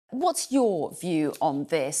What's your view on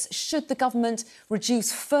this? Should the government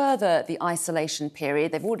reduce further the isolation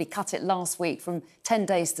period? They've already cut it last week from 10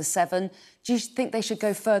 days to 7. Do you think they should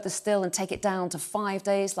go further still and take it down to 5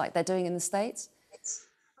 days like they're doing in the States?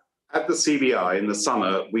 At the CBI in the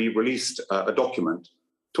summer, we released a document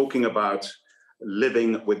talking about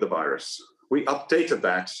living with the virus. We updated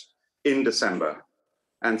that in December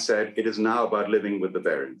and said it is now about living with the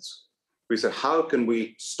variants. We said, how can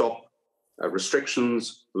we stop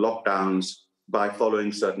restrictions, lockdowns by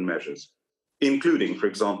following certain measures, including, for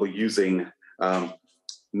example, using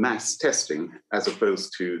mass testing as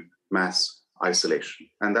opposed to mass isolation.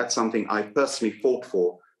 And that's something I personally fought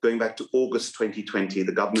for going back to August 2020.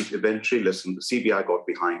 The government eventually listened, the CBI got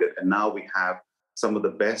behind it, and now we have some of the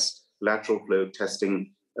best lateral flow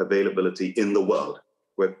testing availability in the world,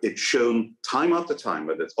 where it's shown time after time,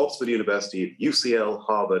 whether it's Oxford University, UCL,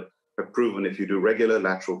 Harvard, have proven if you do regular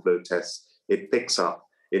lateral flow tests, it picks up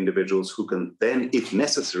individuals who can then, if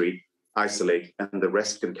necessary, isolate, and the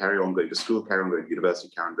rest can carry on going to school, carry on going to university,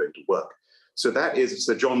 carry on going to work. So that is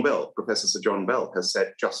Professor Sir John Bell has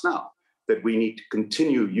said just now that we need to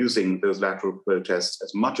continue using those lateral flow tests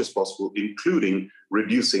as much as possible, including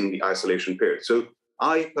reducing the isolation period. So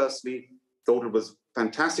I personally thought it was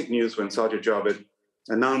fantastic news when Sajid Javid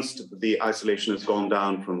announced that the isolation has gone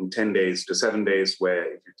down from 10 days to 7 days,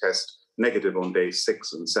 where if you test negative on days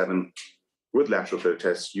 6 and 7 with lateral flow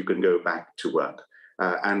tests, you can go back to work.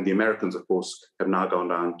 And the Americans, of course, have now gone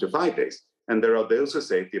down to 5 days. And there are those who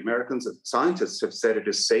say the Americans, scientists have said it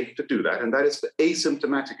is safe to do that. And that is for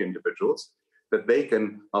asymptomatic individuals, that they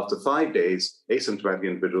can, after 5 days, asymptomatic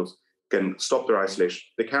individuals can stop their isolation.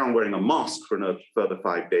 They carry on wearing a mask for another further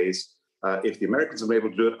 5 days. If the Americans have been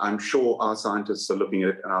able to do it, I'm sure our scientists are looking at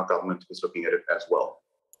it and our government is looking at it as well.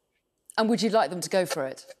 And would you like them to go for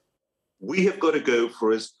it? We have got to go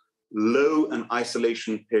for as low an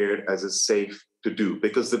isolation period as is safe to do,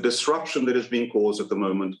 because the disruption that is being caused at the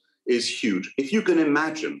moment is huge. If you can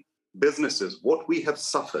imagine businesses, what we have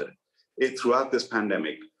suffered throughout this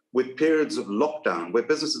pandemic, with periods of lockdown, where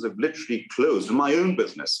businesses have literally closed. In my own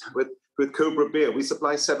business, with Cobra Beer, we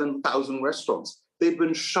supply 7,000 restaurants. They've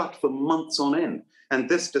been shut for months on end. And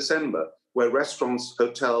this December, where restaurants,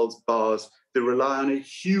 hotels, bars, they rely on a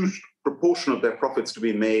huge proportion of their profits to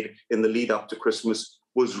be made in the lead up to Christmas,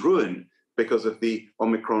 was ruined because of the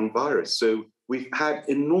Omicron virus. So we've had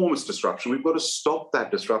enormous disruption. We've got to stop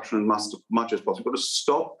that disruption as much as possible. We've got to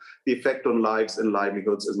stop the effect on lives and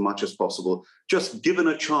livelihoods as much as possible. Just given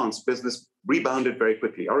a chance, business rebounded very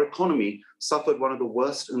quickly. Our economy suffered one of the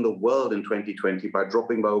worst in the world in 2020 by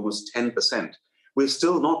dropping by almost 10%. We're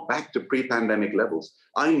still not back to pre-pandemic levels.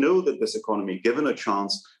 I know that this economy, given a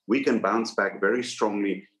chance, we can bounce back very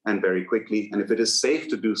strongly and very quickly. And if it is safe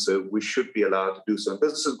to do so, we should be allowed to do so. And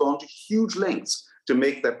businesses have gone to huge lengths to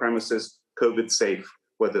make their premises COVID safe,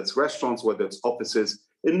 whether it's restaurants, whether it's offices.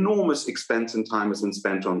 Enormous expense and time has been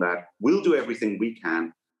spent on that. We'll do everything we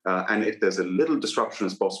can. And if there's a little disruption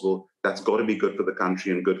as possible, that's got to be good for the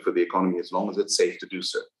country and good for the economy, as long as it's safe to do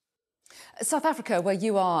so. South Africa, where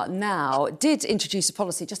you are now, did introduce a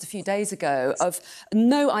policy just a few days ago of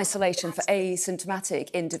no isolation for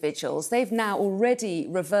asymptomatic individuals. They've now already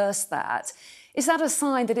reversed that. Is that a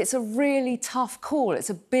sign that it's a really tough call? It's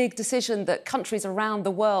a big decision that countries around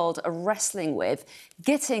the world are wrestling with,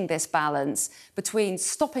 getting this balance between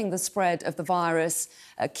stopping the spread of the virus,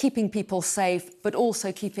 keeping people safe, but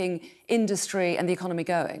also keeping industry and the economy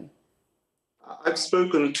going? I've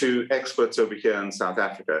spoken to experts over here in South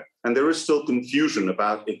Africa, and there is still confusion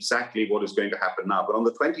about exactly what is going to happen now. But on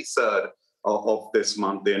the 23rd of this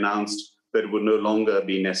month, they announced that it would no longer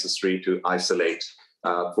be necessary to isolate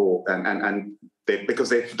because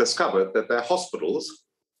they've discovered that their hospitals,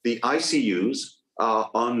 the ICUs,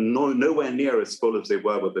 are nowhere near as full as they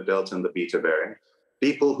were with the Delta and the Beta variant.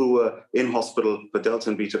 People who were in hospital for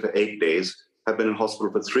Delta and Beta for 8 days have been in hospital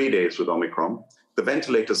for 3 days with Omicron. The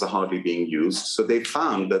ventilators are hardly being used. So they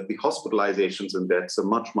found that the hospitalizations and deaths are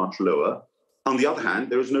much, much lower. On the other hand,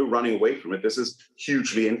 there is no running away from it. This is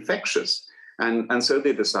hugely infectious. And so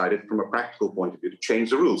they decided, from a practical point of view, to change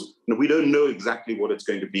the rules. Now, we don't know exactly what it's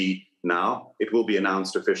going to be now. It will be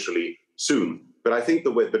announced officially soon. But I think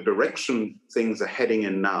the direction things are heading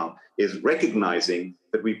in now is recognizing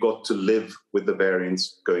that we've got to live with the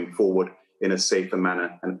variants going forward in a safer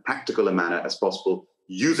manner and practical a manner as possible,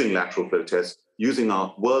 using lateral flow tests, using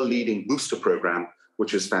our world-leading booster program,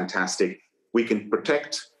 which is fantastic. We can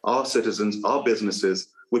protect our citizens, our businesses,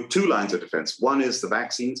 with 2 lines of defense. One is the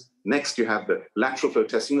vaccines. Next, you have the lateral flow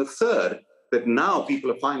testing. The third, that now people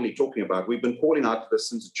are finally talking about, we've been calling out for this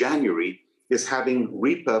since January, is having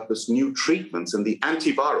repurposed new treatments, and the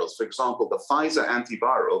antivirals, for example, the Pfizer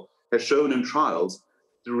antiviral has shown in trials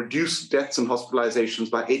to reduce deaths and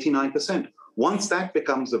hospitalizations by 89%. Once that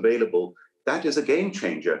becomes available, that is a game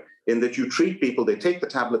changer in that you treat people, they take the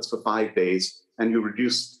tablets for 5 days, and you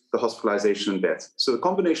reduce the hospitalization and death. So the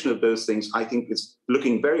combination of those things, I think, is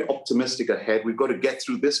looking very optimistic ahead. We've got to get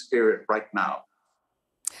through this period right now.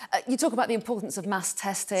 You talk about the importance of mass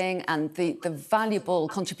testing and the valuable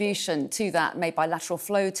contribution to that made by lateral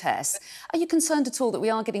flow tests. Are you concerned at all that we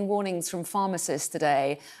are getting warnings from pharmacists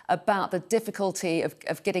today about the difficulty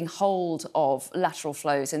of getting hold of lateral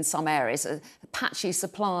flows in some areas, patchy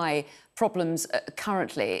supply problems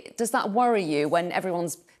currently? Does that worry you when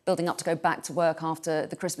everyone's building up to go back to work after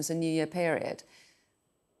the Christmas and New Year period?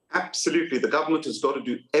 Absolutely. The government has got to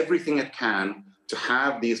do everything it can to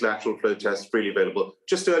have these lateral flow tests freely available.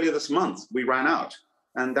 Just earlier this month, we ran out.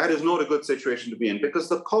 And that is not a good situation to be in, because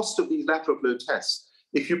the cost of these lateral flow tests,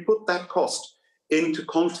 if you put that cost into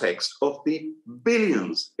context of the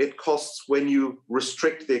billions it costs when you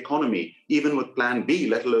restrict the economy, even with Plan B,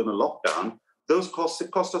 let alone a lockdown, those costs,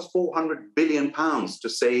 it cost us £400 billion to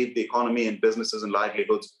save the economy and businesses and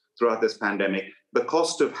livelihoods throughout this pandemic. The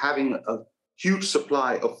cost of having a huge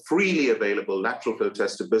supply of freely available lateral flow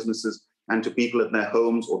tests to businesses and to people in their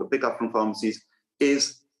homes or to pick up from pharmacies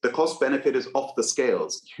is the cost benefit is off the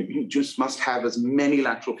scales. You just must have as many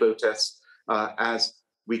lateral flow tests as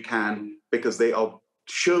we can, because they are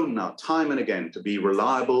shown now time and again to be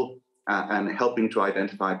reliable and helping to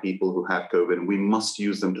identify people who have COVID. And we must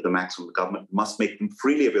use them to the maximum. The government must make them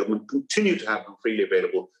freely available and continue to have them freely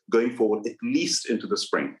available going forward, at least into the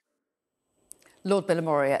spring. Lord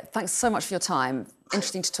Bilimoria, thanks so much for your time.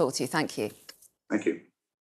 Interesting to talk to you. Thank you. Thank you.